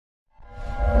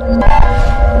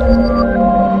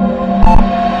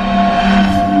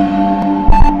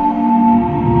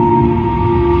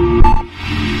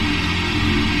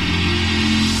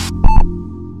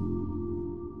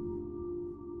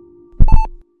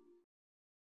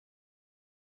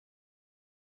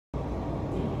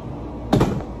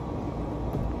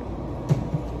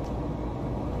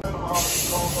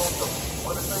Oh,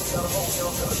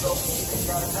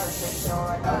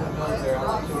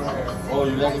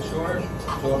 you like it short?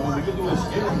 So I mean, we can do a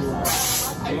skin.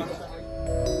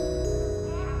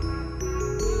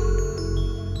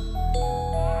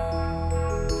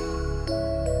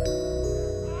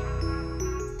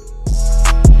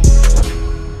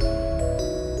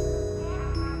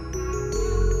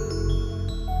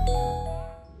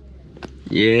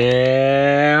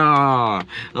 Yeah,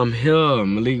 I'm here.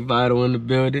 Malik Vital in the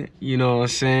building. You know what I'm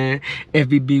saying?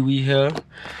 FBB, we here.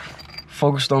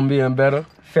 Focused on being better.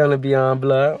 Family beyond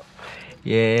blood.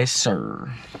 Yes,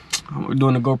 sir. I'm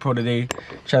doing the GoPro today.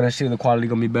 Trying to see if the quality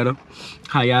gonna be better.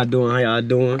 How y'all doing? How y'all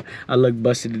doing? I look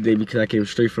busted today because I came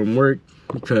straight from work.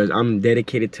 Because I'm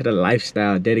dedicated to the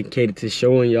lifestyle, dedicated to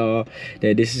showing y'all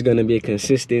that this is gonna be a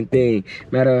consistent thing.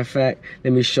 Matter of fact,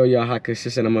 let me show y'all how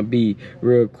consistent I'm gonna be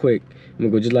real quick. I'm gonna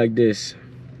go just like this.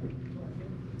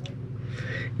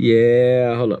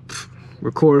 Yeah, hold up.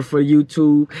 Recording for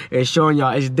YouTube and showing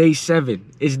y'all it's day 7.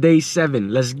 It's day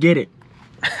 7. Let's get it.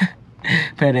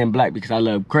 Put it in black because I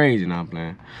love crazy. Now I'm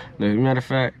playing. As a matter of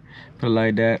fact, put it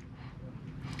like that.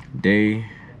 Day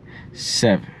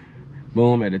 7.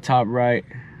 Boom, at the top right.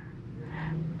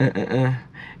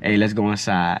 Hey, let's go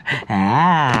inside.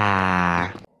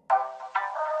 Ah.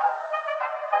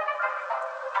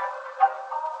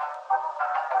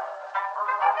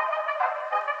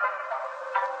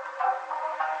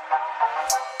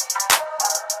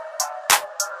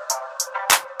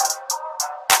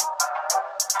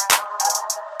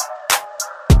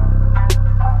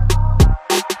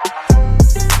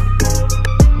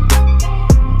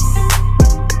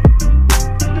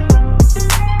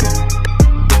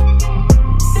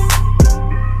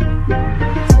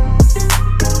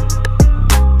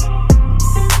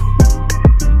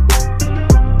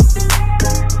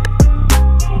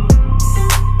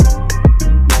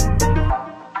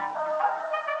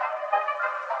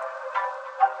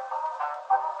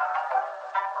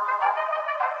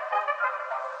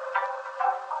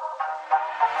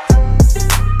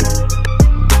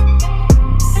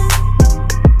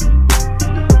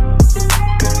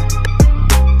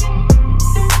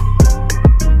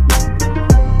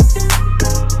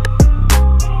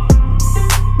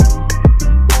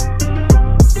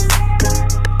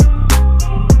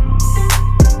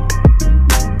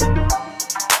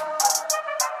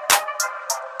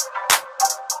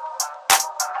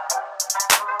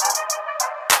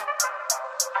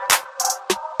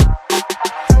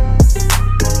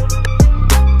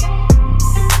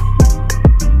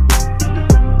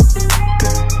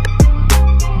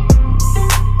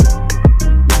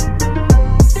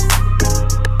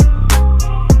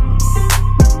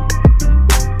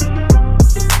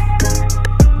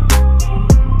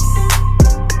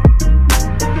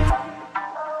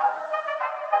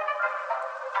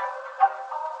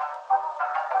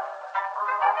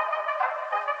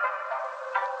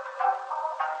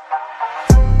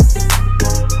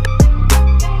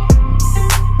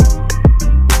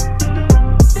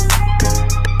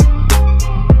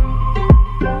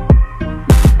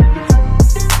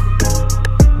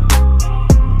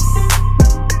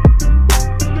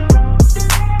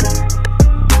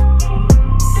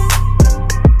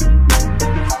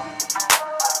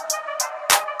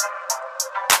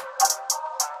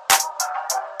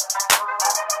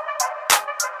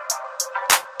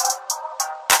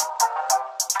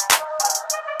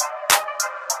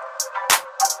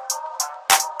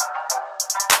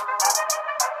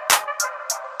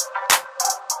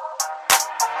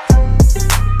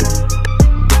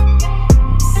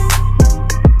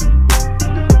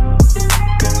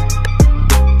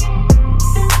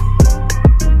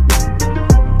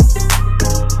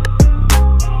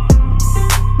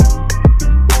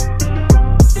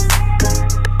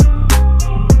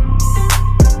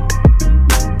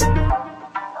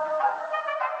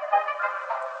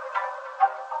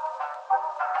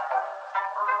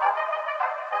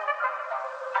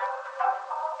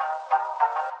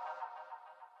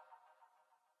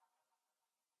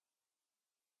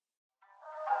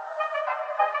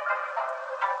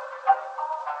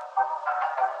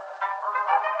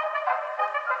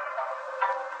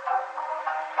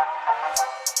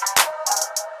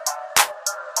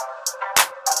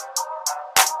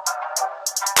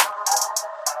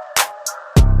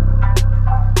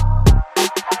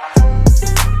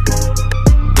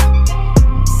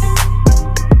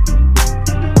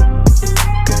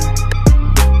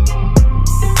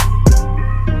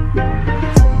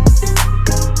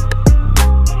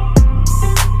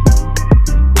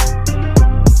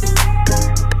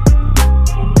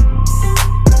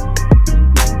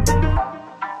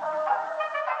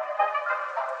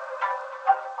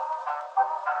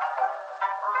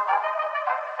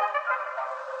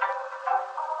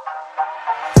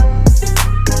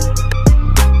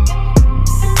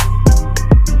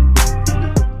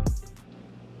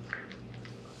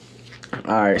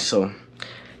 All right, so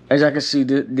as y'all can see,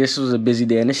 this was a busy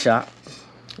day in the shop.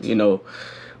 You know,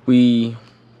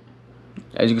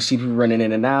 as you can see, people running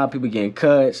in and out, people getting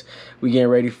cuts. We getting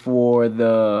ready for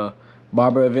the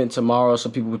barber event tomorrow, so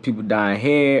people dyeing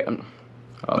hair.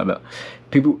 All about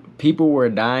people were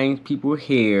dyeing people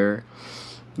hair.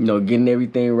 You know, getting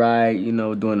everything right. You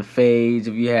know, doing the fades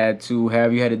if you had to,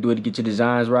 however you had to do it to get your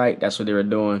designs right. That's what they were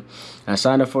doing. I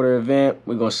signed up for the event.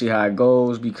 We're gonna see how it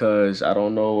goes because I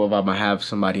don't know if I'm gonna have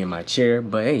somebody in my chair.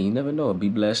 But hey, you never know. Be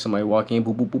blessed. Somebody walk in,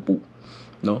 boop boop boop boop.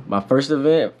 No, my first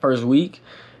event, first week.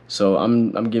 So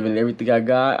I'm giving everything I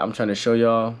got. I'm trying to show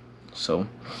y'all. So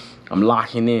I'm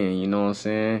locking in, you know what I'm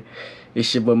saying?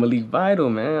 It's your boy Malik Vital,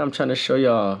 man. I'm trying to show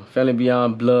y'all. Family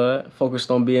Beyond Blood, focused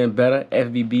on being better.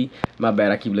 FBB. My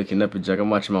bad, I keep looking up at Jack. I'm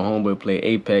watching my homeboy play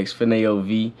Apex, Fineo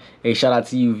V. Hey, shout out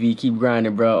to you, V. Keep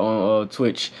grinding, bro, on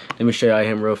Twitch. Let me show y'all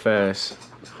him real fast.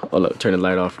 Hold up, turn the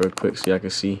light off real quick so y'all can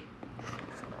see.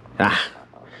 Ah.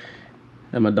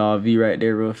 That's my dog V right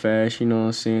there real fast, you know what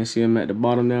I'm saying? See him at the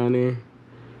bottom down there?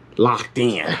 Locked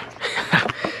in.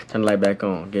 Turn the light back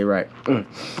on. Get right.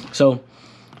 So,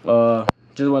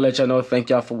 just want to let y'all know, thank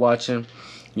y'all for watching.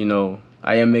 You know,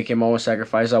 I am making my own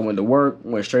sacrifice. I went to work,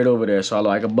 went straight over there, so I look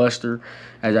like a buster,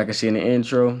 as y'all can see in the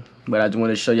intro. But I just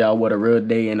want to show y'all what a real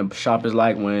day in the shop is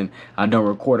like when I don't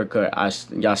record a cut.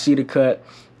 Y'all see the cut.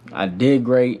 I did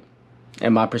great.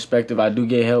 In my perspective, I do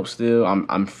get help still.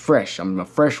 I'm fresh. I'm a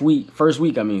fresh week. First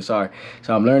week, I mean, sorry.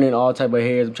 So I'm learning all type of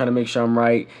hairs. I'm trying to make sure I'm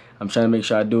right. I'm trying to make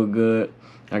sure I do it good.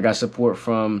 I got support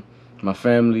from my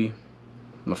family,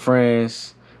 my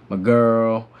friends, my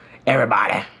girl,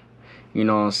 everybody. You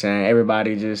know what I'm saying?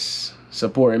 Everybody just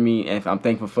supporting me, and I'm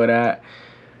thankful for that.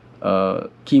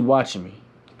 Keep watching me.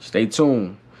 Stay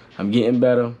tuned. I'm getting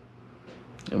better,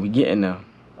 and we getting there.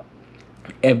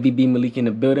 FBB Malik in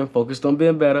the building, focused on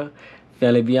being better.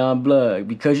 Family Beyond Blood.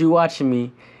 Because you watching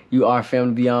me, you are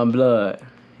Family Beyond Blood.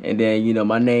 And then, you know,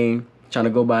 my name, trying to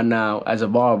go by now as a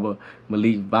barber,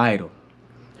 Malik Vital.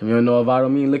 If you don't know what Vital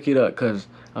mean, look it up, because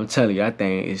I'm telling you, that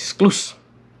thing is exclusive.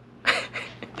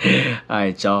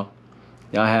 Alright, y'all.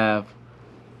 Y'all have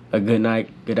a good night,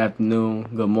 good afternoon,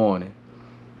 good morning.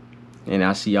 And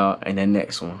I'll see y'all in the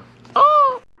next one.